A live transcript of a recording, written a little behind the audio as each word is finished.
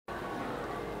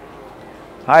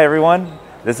Hi everyone,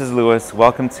 this is Louis.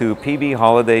 Welcome to PB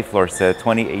Holiday Floor Set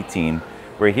 2018.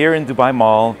 We're here in Dubai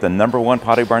Mall, the #1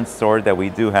 Pottery Barn store that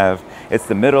we do have. It's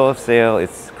the middle of sale,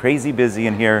 it's crazy busy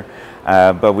in here,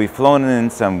 but we've flown in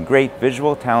some great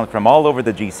visual talent from all over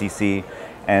the GCC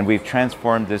and we've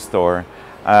transformed this store.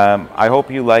 I hope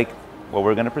you like what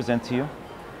we're going to present to you.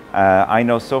 I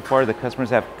know so far the customers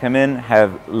have come in,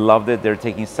 have loved it. They're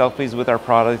taking selfies with our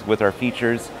products, with our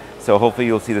features, so hopefully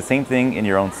you'll see the same thing in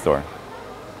your own store.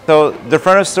 So the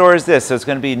front of the store is this, so it's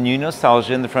going to be new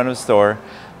nostalgia in the front of the store.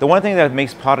 The one thing that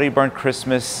makes Pottery Barn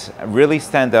Christmas really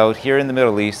stand out here in the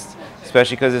Middle East,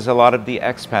 especially because there's a lot of the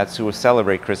expats who will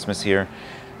celebrate Christmas here.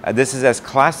 This is as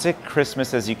classic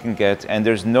Christmas as you can get, and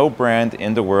there's no brand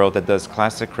in the world that does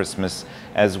classic Christmas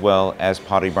as well as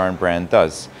Pottery Barn brand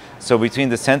does. So between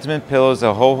the sentiment pillows,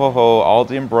 the ho ho ho, all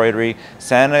the embroidery,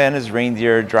 Santa and his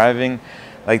reindeer driving,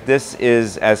 like this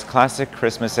is as classic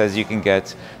Christmas as you can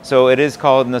get. So it is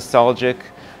called nostalgic.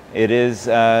 It is,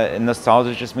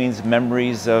 nostalgia just means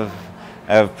memories of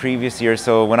previous years.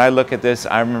 So when I look at this,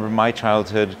 I remember my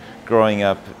childhood growing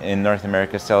up in North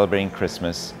America celebrating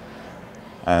Christmas.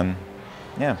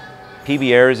 Yeah,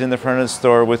 PB Air is in the front of the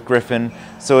store with Griffin.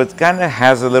 So it kind of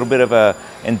has a little bit of a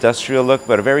industrial look,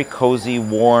 but a very cozy,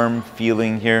 warm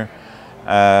feeling here.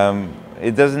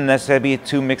 It doesn't necessarily be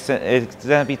too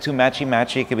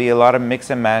matchy-matchy. It could be a lot of mix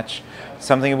and match.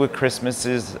 Something with Christmas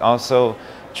is also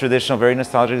traditional, very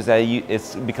nostalgic, is that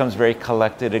it becomes very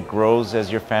collected. It grows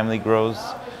as your family grows.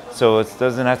 So it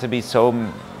doesn't have to be so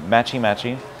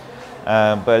matchy-matchy,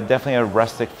 but definitely a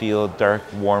rustic feel, dark,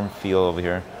 warm feel over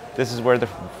here. This is where the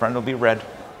front will be red,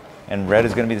 and red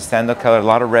is going to be the standout color. A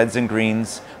lot of reds and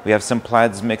greens. We have some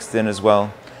plaids mixed in as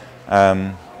well.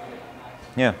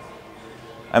 Yeah.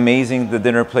 Amazing, the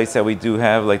dinner plates that we do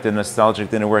have, like the nostalgic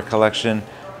dinnerware collection.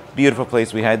 Beautiful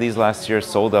plates. We had these last year,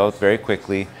 sold out very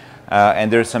quickly.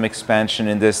 And there's some expansion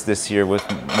in this year with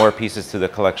more pieces to the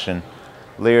collection.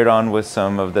 Layered on with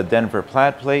some of the Denver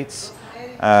plaid plates,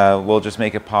 will just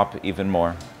make it pop even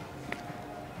more.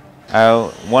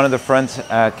 One of the front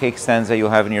cake stands that you'll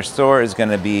have in your store is going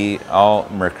to be all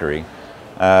Mercury.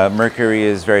 Mercury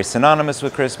is very synonymous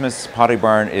with Christmas. Pottery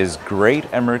Barn is great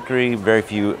at Mercury. Very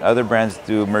few other brands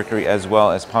do Mercury as well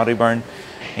as Pottery Barn.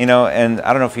 You know, and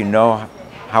I don't know if you know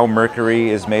how Mercury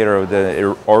is made or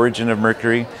the origin of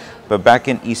Mercury, but back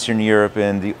in Eastern Europe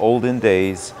in the olden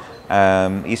days,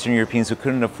 Eastern Europeans who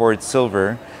couldn't afford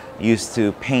silver used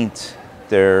to paint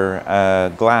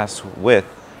their glass with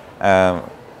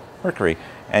Mercury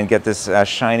and get this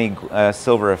shiny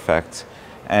silver effect.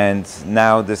 And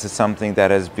now this is something that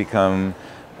has become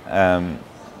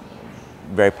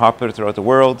very popular throughout the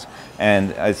world,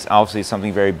 and it's obviously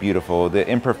something very beautiful. The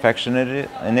imperfection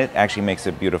in it actually makes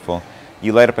it beautiful.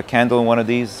 You light up a candle in one of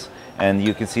these, and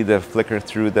you can see the flicker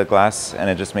through the glass, and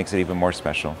it just makes it even more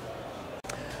special.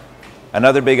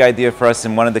 Another big idea for us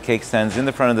in one of the cake stands in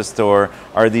the front of the store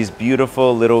are these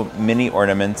beautiful little mini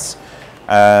ornaments.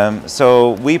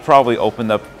 So we probably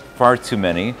opened up far too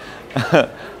many.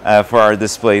 For our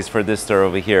displays for this store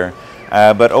over here.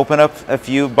 But open up a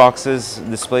few boxes,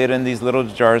 display it in these little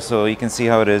jars so you can see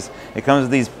how it is. It comes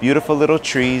with these beautiful little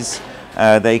trees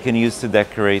that you can use to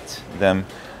decorate them.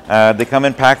 They come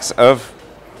in packs of,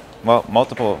 well,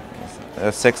 multiple,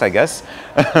 6 I guess.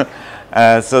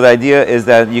 So the idea is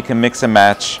that you can mix and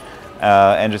match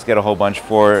and just get a whole bunch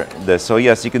for this. So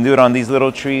yes, you can do it on these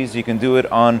little trees, you can do it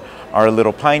on our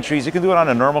little pine trees, you can do it on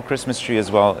a normal Christmas tree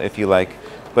as well if you like.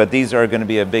 But these are going to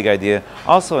be a big idea.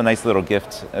 Also a nice little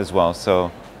gift as well.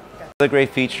 So another great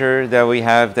feature that we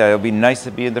have that will be nice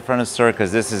to be in the front of the store,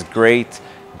 because this is great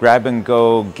grab and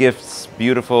go gifts,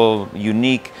 beautiful,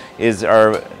 unique, is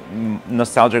our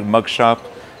nostalgic mug shop.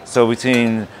 So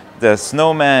between the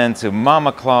snowman to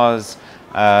Mama Claus,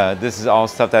 this is all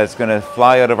stuff that's going to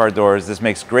fly out of our doors. This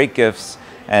makes great gifts,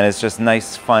 and it's just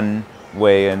nice, fun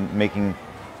way in making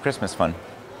Christmas fun.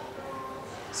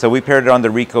 So we paired it on the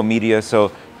Rico Media, so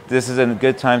this is a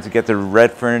good time to get the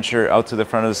red furniture out to the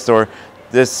front of the store.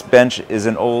 This bench is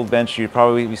an old bench. We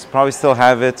probably still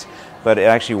have it, but it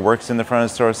actually works in the front of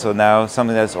the store. So now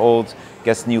something that's old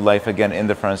gets new life again in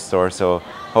the front of the store. So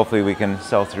hopefully we can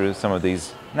sell through some of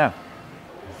these now.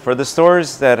 For the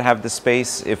stores that have the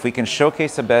space, if we can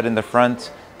showcase a bed in the front,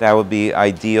 that would be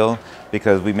ideal,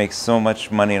 because we make so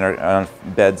much money in our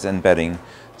beds and bedding.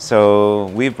 So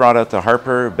we've brought out the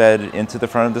Harper bed into the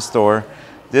front of the store.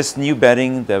 This new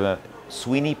bedding, the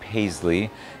Sweeney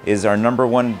Paisley, is our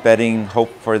 #1 bedding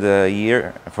hope for the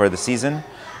year, for the season.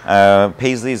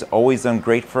 Paisley has always done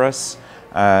great for us.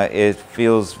 It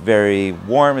feels very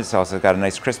warm. It's also got a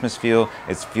nice Christmas feel.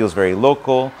 It feels very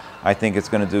local. I think it's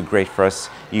going to do great for us.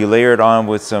 You layer it on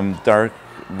with some dark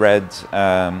red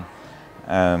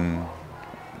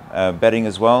bedding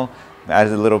as well.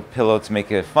 Added a little pillow to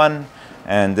make it fun,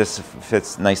 and this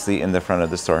fits nicely in the front of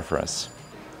the store for us.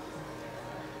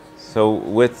 So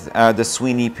with the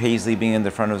Sweeney paisley being in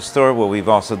the front of the store, what we've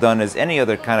also done is any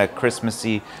other kind of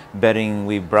Christmassy bedding,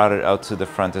 we brought it out to the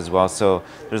front as well. So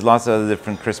there's lots of other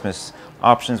different Christmas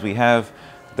options we have.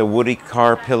 The Woody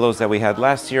car pillows that we had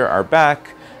last year are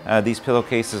back. These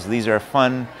pillowcases, these are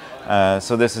fun.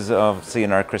 So this is obviously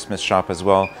in our Christmas shop as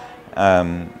well.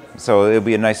 So it'll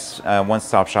be a nice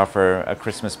one-stop shop for a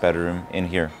Christmas bedroom in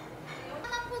here.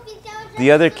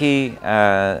 The other key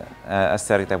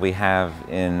aesthetic that we have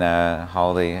in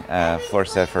holiday floor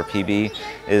set for PB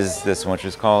is this one, which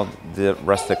is called the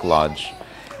Rustic Lodge.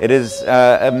 It is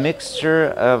a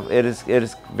mixture of, it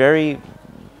is very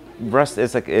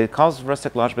it's like, it calls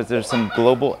Rustic Lodge, but there's some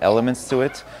global elements to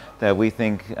it that we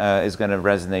think is going to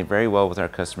resonate very well with our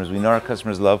customers. We know our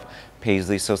customers love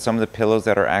paisley, so some of the pillows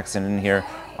that are accented in here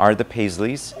are the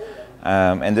paisleys,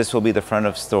 and this will be the front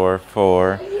of store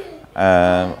for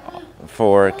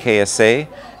KSA,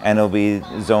 and it'll be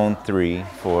zone 3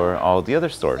 for all the other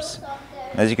stores.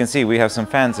 As you can see, we have some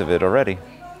fans of it already.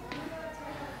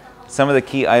 Some of the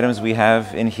key items we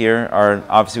have in here are,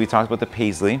 obviously we talked about the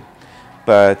paisley,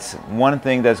 but one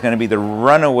thing that's going to be the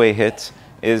runaway hit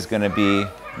is going to be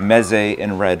meze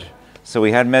in red. So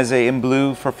we had meze in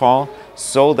blue for fall,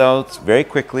 sold out very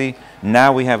quickly.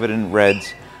 Now we have it in red,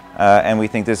 and we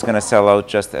think this is going to sell out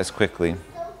just as quickly.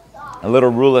 A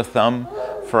little rule of thumb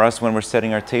for us when we're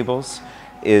setting our tables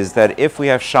is that if we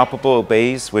have shoppable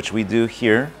bays, which we do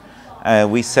here,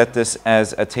 we set this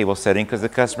as a table setting because the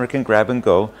customer can grab and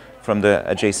go from the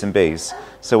adjacent bays.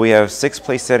 So we have 6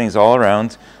 place settings all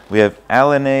around. We have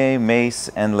Alene, Mace,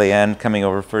 and Leanne coming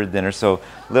over for dinner. So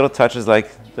little touches like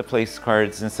the place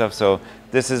cards and stuff. So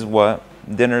this is what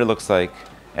dinner looks like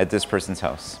at this person's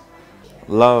house.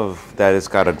 Love that it's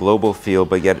got a global feel,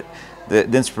 but yet the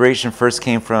inspiration first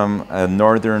came from a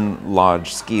northern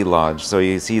lodge, ski lodge. So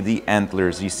you see the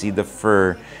antlers, you see the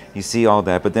fur, you see all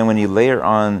that. But then when you layer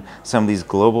on some of these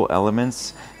global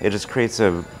elements, it just creates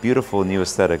a beautiful new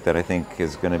aesthetic that I think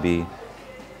is going to be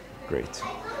great.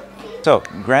 So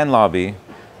Grand Lobby.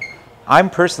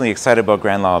 I'm personally excited about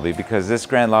Grand Lobby because this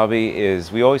Grand Lobby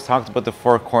is, we always talked about the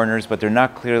 4 corners, but they're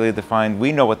not clearly defined.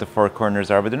 We know what the 4 corners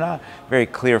are, but they're not very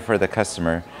clear for the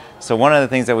customer. So one of the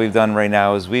things that we've done right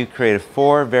now is we've created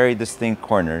 4 very distinct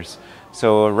corners.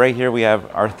 So right here we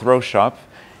have our throw shop,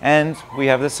 and we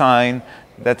have the sign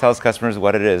that tells customers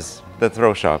what it is, the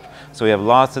throw shop. So we have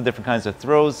lots of different kinds of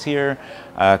throws here.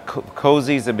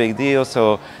 Cozy is a big deal,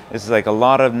 so this is like a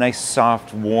lot of nice,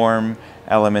 soft, warm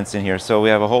elements in here. So we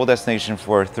have a whole destination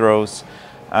for throws.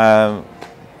 We're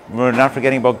not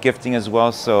forgetting about gifting as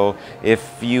well. So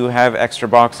if you have extra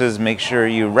boxes, make sure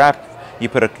you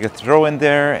put a throw in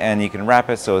there and you can wrap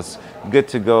it so it's good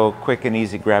to go, quick and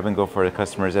easy grab and go for the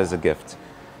customers as a gift.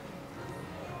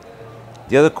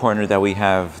 The other corner that we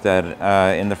have that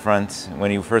in the front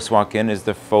when you first walk in is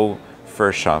the faux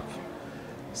fur shop.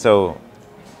 So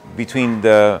between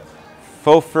the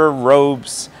faux fur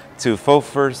robes to faux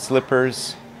fur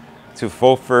slippers to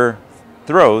faux fur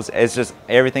throws, it's just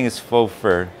everything is faux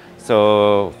fur.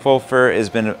 So faux fur has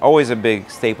been always a big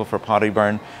staple for Pottery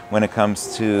Barn when it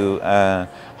comes to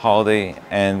holiday,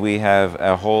 and we have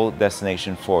a whole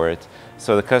destination for it.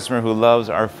 So the customer who loves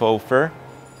our faux fur,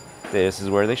 this is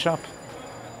where they shop.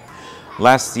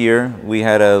 Last year we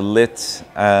had a lit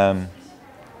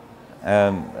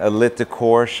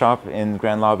decor shop in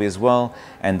Grand Lobby as well,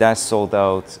 and that sold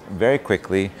out very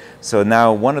quickly. So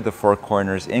now one of the 4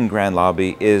 corners in Grand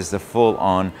Lobby is the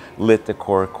full-on lit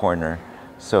decor corner.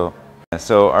 So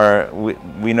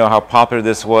we know how popular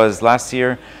this was last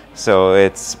year, so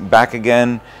it's back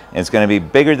again. It's going to be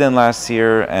bigger than last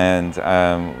year, and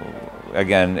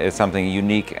again, it's something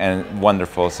unique and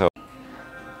wonderful. So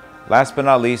last but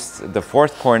not least, the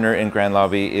 4th corner in Grand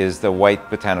Lobby is the white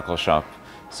botanical shop.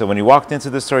 So when you walked into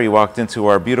the store, you walked into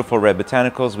our beautiful red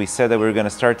botanicals. We said that we were going to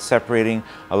start separating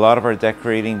a lot of our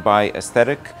decorating by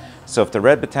aesthetic. So if the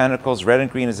red botanicals, red and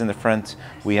green is in the front,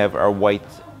 we have our white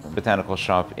botanical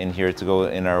shop in here to go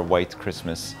in our white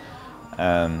Christmas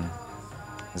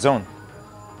zone.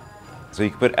 So you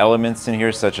can put elements in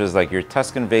here such as like your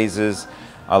Tuscan vases,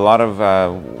 a lot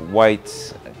of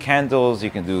white candles, you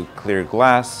can do clear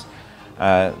glass.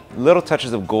 Little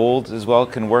touches of gold as well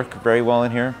can work very well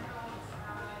in here.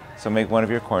 So make one of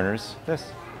your corners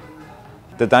this.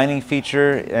 The dining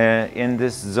feature in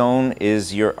this zone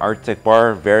is your Arctic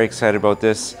bar. Very excited about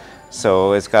this.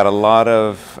 So it's got a lot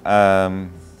of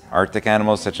Arctic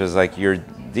animals such as like your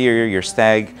deer, your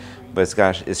stag, but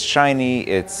it's shiny,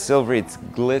 it's silvery, it's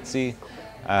glitzy.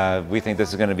 We think this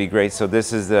is going to be great. So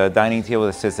this is the dining table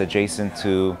that sits adjacent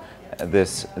to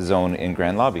this zone in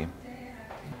Grand Lobby.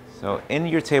 So in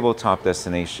your tabletop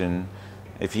destination,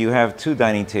 if you have two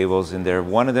dining tables in there,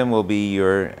 one of them will be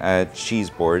your cheese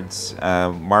boards.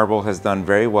 Marble has done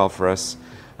very well for us.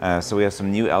 So we have some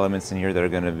new elements in here that are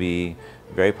going to be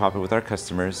very popular with our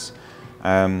customers.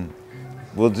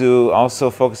 We'll also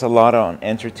focus a lot on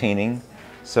entertaining.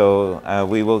 So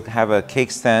we will have a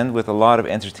cake stand with a lot of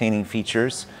entertaining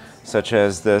features, such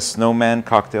as the snowman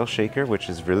cocktail shaker, which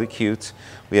is really cute.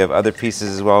 We have other pieces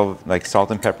as well, like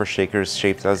salt and pepper shakers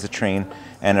shaped as a train,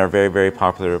 and our very, very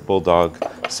popular bulldog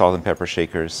salt and pepper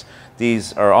shakers.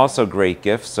 These are also great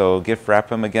gifts, so gift wrap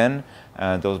them again.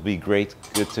 Those will be great,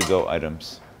 good to go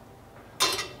items.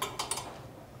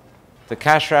 The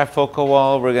cash wrap focal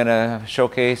wall, we're gonna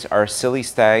showcase our Silly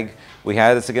Stag. We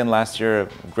had this again last year,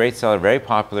 great seller, very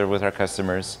popular with our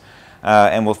customers,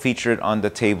 and we'll feature it on the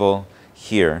table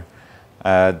here.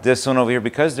 This one over here,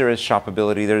 because there is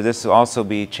shoppability there, this will also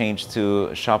be changed to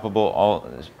shoppable,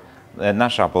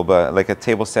 not shoppable, but like a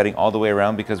table setting all the way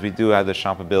around, because we do have the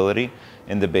shoppability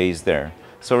in the bays there.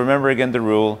 So remember again the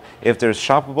rule, if there's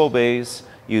shoppable bays,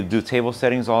 you do table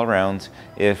settings all around.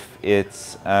 If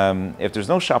there's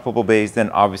no shoppable bays,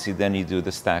 then obviously then you do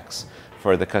the stacks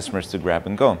for the customers to grab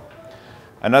and go.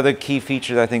 Another key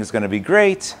feature that I think is going to be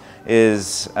great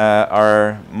is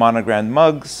our monogrammed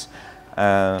mugs.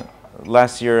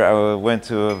 Last year I went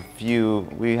to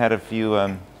we had a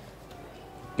few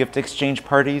gift exchange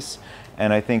parties,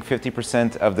 and I think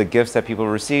 50% of the gifts that people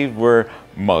received were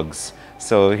mugs.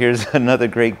 So here's another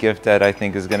great gift that I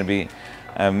think is going to be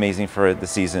amazing for the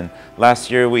season.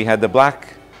 Last year we had the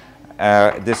black.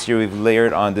 This year we've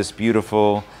layered on this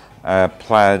beautiful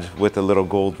plaid with a little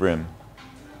gold rim.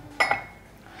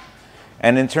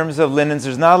 And in terms of linens,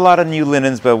 there's not a lot of new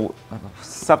linens, but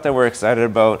stuff that we're excited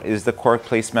about is the cork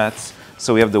placemats.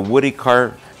 So we have the Woody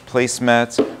Cart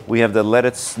placemat, we have the Let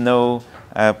It Snow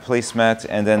placemat,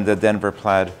 and then the Denver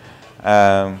Plaid.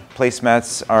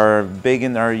 Placemats are big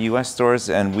in our US stores,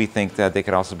 and we think that they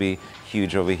could also be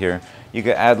huge over here. You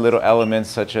could add little elements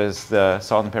such as the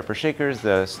salt and pepper shakers,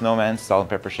 the snowman salt and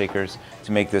pepper shakers,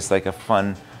 to make this like a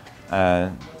fun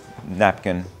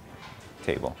napkin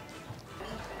table.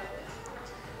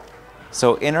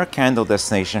 So in our candle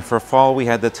destination, for fall we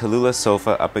had the Tallulah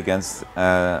sofa up against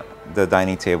the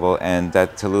dining table, and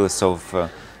that Tallulah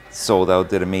sofa sold out,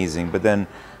 did amazing. But then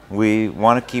we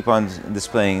want to keep on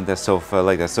displaying the sofa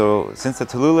like that. So since the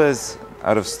Tallulah is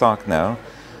out of stock now,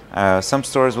 some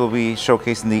stores will be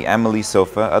showcasing the Amelie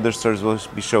sofa, other stores will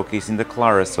be showcasing the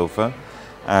Clara sofa,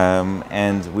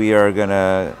 and we are going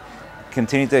to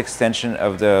continue the extension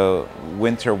of the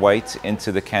winter white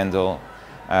into the candle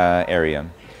area.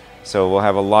 So we'll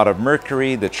have a lot of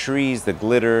mercury, the trees, the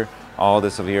glitter, all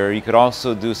this over here. You could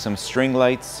also do some string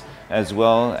lights as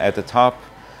well at the top.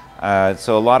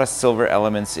 So a lot of silver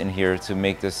elements in here to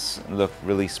make this look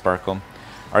really sparkle.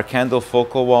 Our candle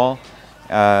focal wall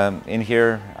in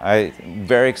here, I'm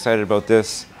very excited about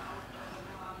this.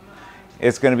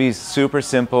 It's going to be super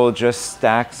simple, just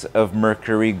stacks of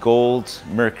mercury, gold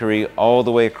mercury all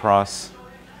the way across.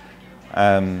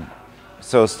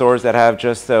 So stores that have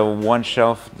just one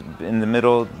shelf in the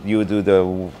middle, you would do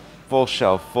the full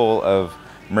shelf full of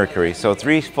mercury. So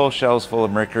 3 full shelves full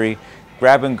of mercury,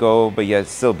 grab and go, but yet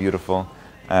still beautiful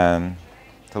to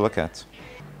look at.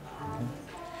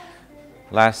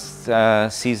 Last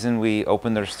season we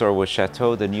opened our store with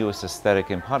Chateau, the newest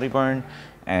aesthetic in Pottery Barn,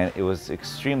 and it was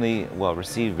extremely well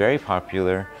received, very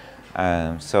popular.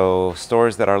 So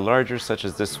stores that are larger, such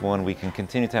as this one, we can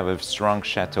continue to have a strong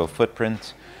Chateau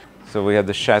footprint. So we have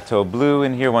the Chateau Blue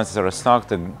in here. Once it's out of stock,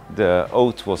 the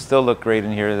oat will still look great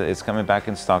in here. It's coming back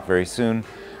in stock very soon.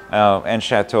 And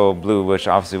Chateau Blue, which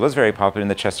obviously was very popular in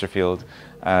the Chesterfield.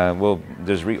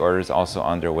 There's reorders also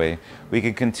on their way. We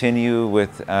could continue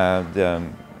with the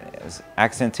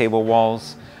accent table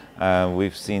walls.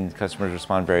 We've seen customers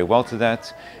respond very well to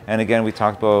that. And again, we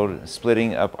talked about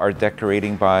splitting up our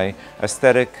decorating by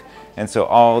aesthetic. And so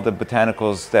all the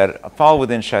botanicals that fall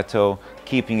within Chateau,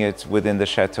 keeping it within the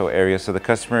Chateau area. So the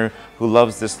customer who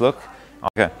loves this look.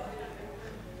 Okay.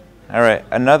 All right,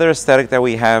 another aesthetic that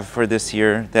we have for this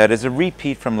year that is a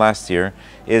repeat from last year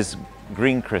is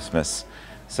Green Christmas.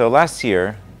 So last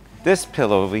year, this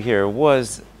pillow over here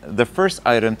was the first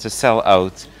item to sell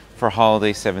out for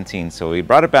Holiday 17. So we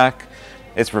brought it back.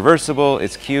 It's reversible,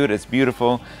 it's cute, it's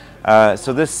beautiful.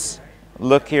 So this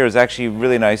look here is actually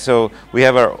really nice. So we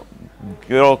have our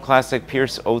good old classic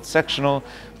Pierce Oat sectional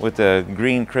with the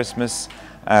Green Christmas.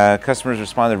 Customers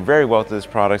responded very well to this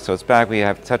product, so it's back. We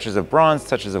have touches of bronze,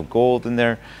 touches of gold in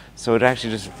there. So it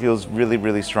actually just feels really,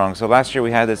 really strong. So last year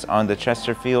we had this on the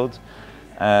Chesterfield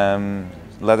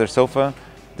leather sofa.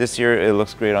 This year it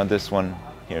looks great on this one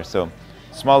here. So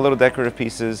small little decorative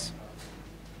pieces,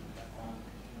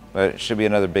 but it should be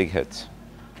another big hit.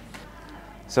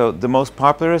 So the most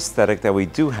popular aesthetic that we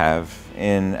do have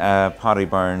in Pottery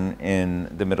Barn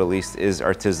in the Middle East is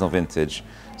artisanal vintage.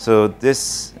 So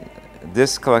this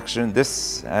collection,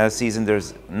 this season,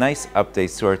 there's nice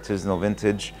updates to artisanal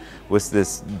vintage with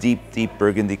this deep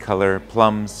burgundy color,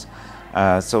 plums.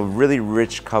 So really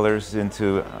rich colors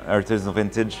into artisanal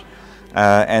vintage.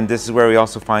 And this is where we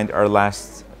also find our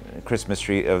last Christmas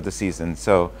tree of the season.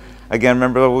 So again,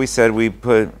 remember what we said, we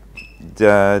put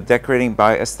the decorating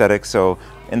by aesthetic. So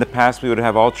in the past we would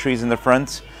have all trees in the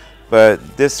front,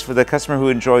 but this, for the customer who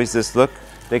enjoys this look,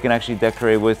 they can actually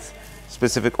decorate with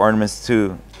specific ornaments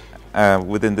too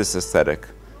within this aesthetic.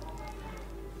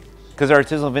 Because our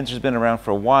artisanal vintage has been around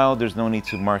for a while, there's no need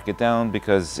to mark it down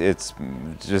because it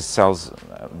just sells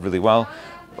really well.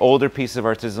 Older pieces of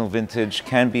artisanal vintage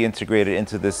can be integrated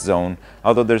into this zone.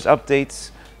 Although there's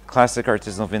updates, classic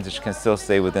artisanal vintage can still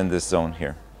stay within this zone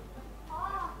here.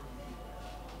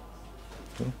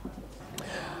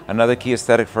 Another key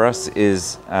aesthetic for us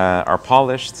is our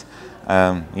polished.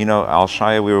 You know, Al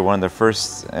Shaya, we were one of the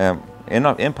first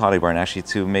in Pottery Barn actually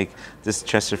to make this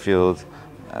Chesterfield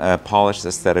polished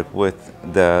aesthetic with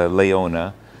the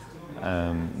Leona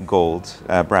gold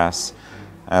brass.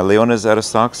 Leona is out of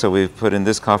stock, so we've put in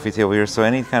this coffee table here. So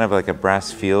any kind of like a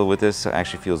brass feel with this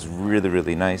actually feels really,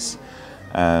 really nice.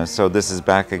 So this is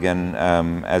back again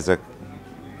as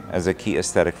a key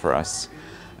aesthetic for us.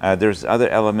 There's other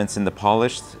elements in the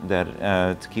polished that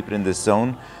to keep it in this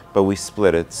zone, but we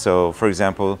split it. So for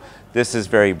example, this is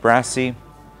very brassy,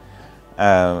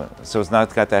 so it's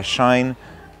not got that shine,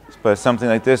 but something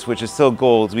like this, which is still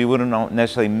gold, we wouldn't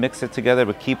necessarily mix it together,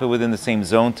 but keep it within the same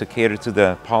zone to cater to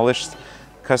the polished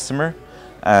customer.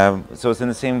 So it's in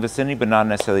the same vicinity, but not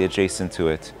necessarily adjacent to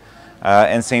it.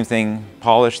 And same thing,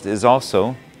 polished is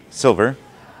also silver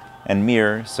and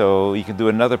mirror, so you can do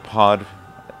another pod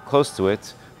close to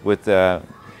it with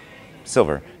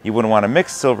silver. You wouldn't want to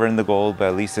mix silver and the gold, but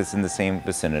at least it's in the same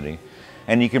vicinity.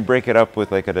 And you can break it up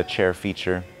with like a chair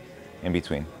feature in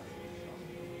between.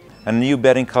 A new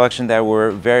bedding collection that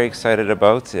we're very excited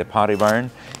about at Pottery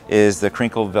Barn is the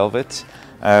crinkled velvet.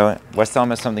 West Elm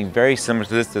has something very similar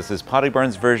to this. This is Pottery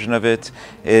Barn's version of it.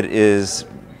 It is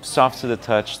soft to the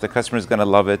touch. The customer is going to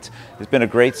love it. It's been a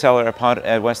great seller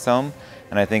at West Elm,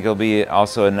 and I think it'll be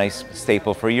also a nice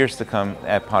staple for years to come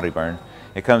at Pottery Barn.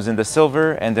 It comes in the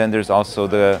silver, and then there's also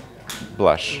the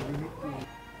blush.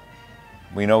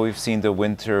 We know we've seen the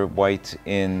winter white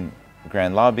in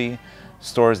Grand Lobby.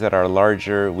 Stores that are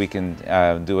larger, we can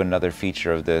do another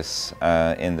feature of this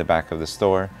in the back of the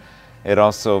store. It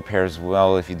also pairs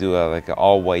well if you do like an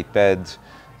all-white bed.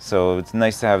 So it's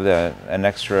nice to have an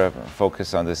extra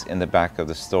focus on this in the back of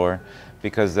the store,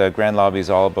 because the Grand Lobby is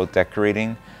all about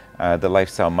decorating. The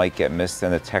lifestyle might get missed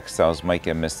and the textiles might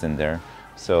get missed in there.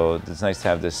 So it's nice to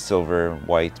have this silver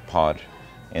white pod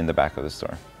in the back of the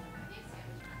store.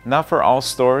 Not for all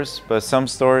stores, but some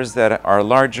stores that are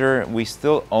larger, we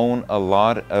still own a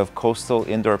lot of coastal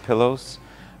indoor pillows,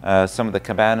 some of the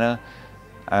cabana.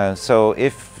 So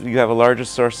if you have a larger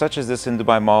store, such as this in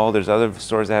Dubai Mall, there's other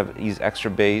stores that have these extra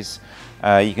bays.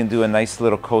 You can do a nice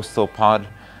little coastal pod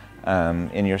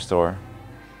in your store.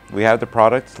 We have the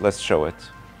product, let's show it.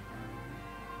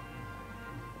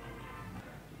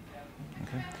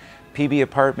 PB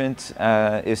apartment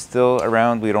is still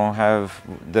around. We don't have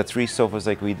the 3 sofas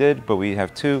like we did, but we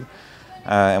have 2.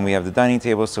 And we have the dining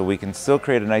table, so we can still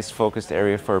create a nice focused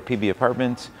area for PB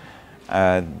apartment.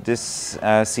 This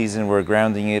season we're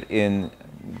grounding it in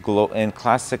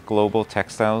classic global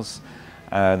textiles.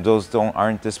 Those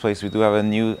aren't displaced. We do have a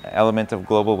new element of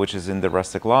global, which is in the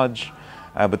rustic lodge.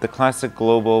 But the classic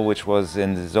global, which was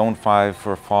in zone 5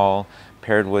 for fall,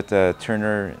 paired with a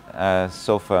Turner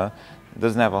sofa,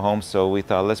 doesn't have a home, so we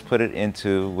thought let's put it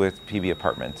into with PB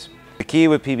apartment. The key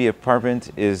with PB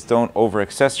apartment is don't over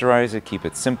accessorize it, keep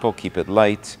it simple, keep it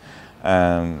light.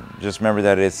 Just remember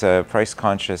that it's a price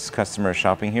conscious customer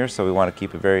shopping here, so we want to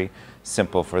keep it very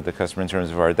simple for the customer in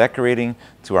terms of our decorating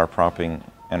to our propping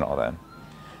and all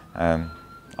that.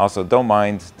 Also, don't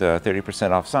mind the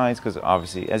 30% off signs, because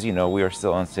obviously, as you know, we are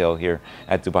still on sale here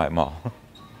at Dubai Mall.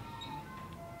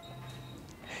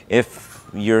 If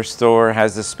your store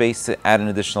has the space to add an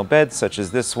additional bed, such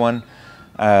as this one,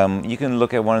 you can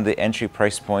look at one of the entry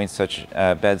price points,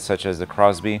 beds such as the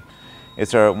Crosby.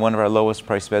 It's one of our lowest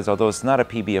price beds, although it's not a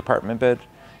PB apartment bed.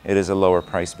 It is a lower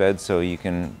price bed, so you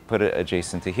can put it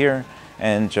adjacent to here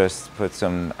and just put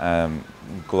some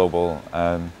global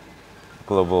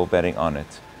global bedding on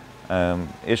it.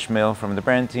 Ishmael from the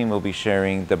brand team will be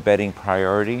sharing the bedding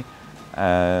priority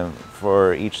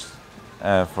for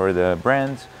the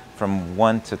brand from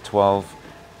 1 to 12.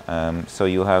 So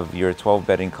you'll have your 12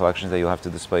 bedding collections that you'll have to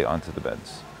display onto the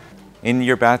beds. In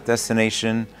your bath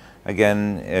destination,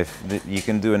 again, if you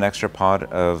can do an extra pod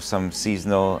of some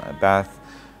seasonal bath.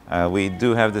 We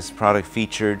do have this product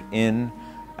featured in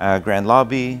Grand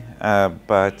Lobby,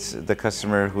 but the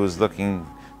customer who's looking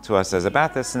to us as a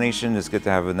bath destination, is good to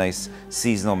have a nice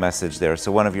seasonal message there.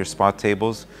 So one of your spot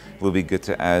tables will be good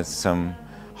to add some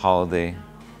holiday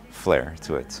flair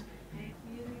to it.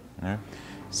 Right.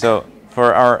 So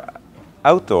for our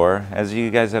outdoor, as you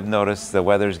guys have noticed, the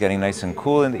weather is getting nice and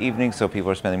cool in the evening, so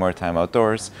people are spending more time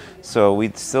outdoors. So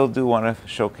we still do want to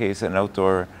showcase an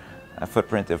outdoor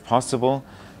footprint if possible.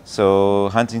 So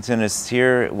Huntington is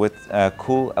here with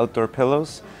cool outdoor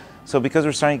pillows. So because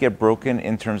we're starting to get broken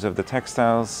in terms of the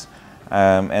textiles,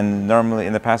 and normally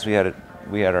in the past we had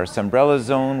our Sunbrella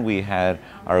zone, we had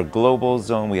our global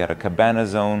zone, we had a cabana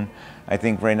zone. I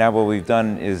think right now what we've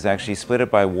done is actually split it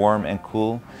by warm and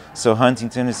cool. So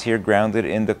Huntington is here grounded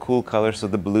in the cool colors, so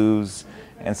the blues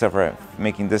and stuff are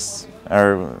making this,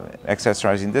 or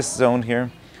accessorizing this zone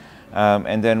here.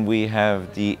 And then we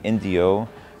have the Indio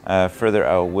further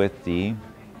out with the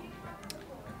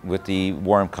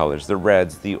warm colors. The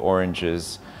reds, the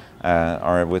oranges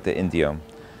are with the Indio.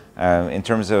 In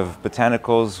terms of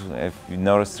botanicals, if you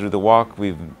notice through the walk,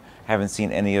 we haven't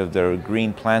seen any of the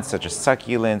green plants such as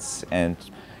succulents and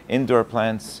indoor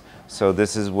plants. So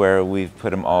this is where we've put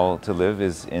them all to live,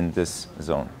 is in this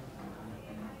zone.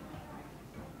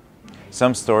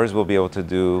 Some stores will be able to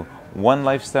do one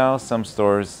lifestyle. Some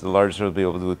stores, the larger, will be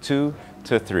able to do 2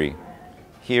 to 3.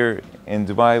 Here in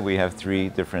Dubai, we have 3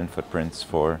 different footprints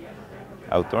for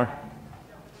outdoor.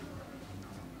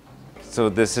 So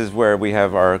this is where we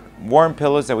have our warm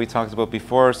pillows that we talked about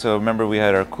before. So remember, we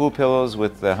had our cool pillows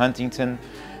with the Huntington,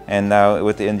 and now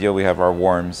with the Indio, we have our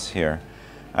warms here.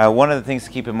 One of the things to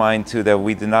keep in mind too that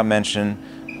we did not mention,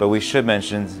 but we should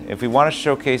mention, if we want to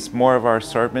showcase more of our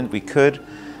assortment, we could.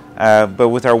 But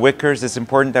with our wickers, it's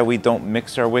important that we don't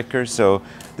mix our wickers. So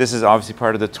this is obviously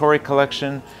part of the Pottery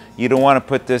collection. You don't want to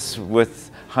put this with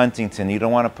Huntington. You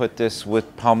don't want to put this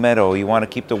with Palmetto. You want to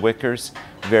keep the wickers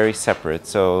very separate.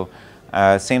 So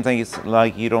same thing, it's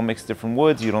like you don't mix different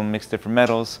woods, you don't mix different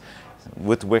metals.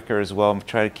 With wicker as well,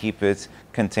 try to keep it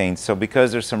contained. So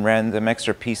because there's some random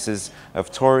extra pieces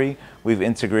of Pottery, we've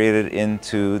integrated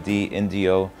into the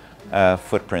Indio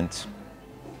footprint.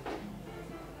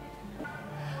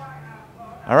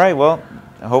 All right, well,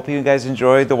 I hope you guys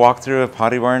enjoyed the walkthrough of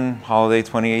Pottery Barn Holiday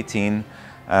 2018.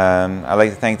 I'd like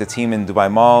to thank the team in Dubai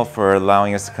Mall for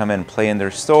allowing us to come in and play in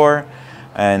their store.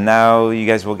 And now you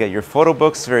guys will get your photo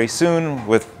books very soon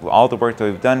with all the work that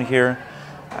we've done here.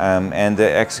 And the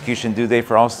execution due date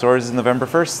for all stores is November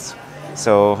 1st.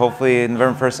 So hopefully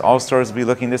November 1st, all stores will be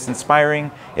looking this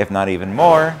inspiring, if not even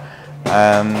more.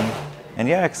 And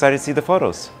yeah, excited to see the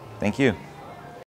photos. Thank you.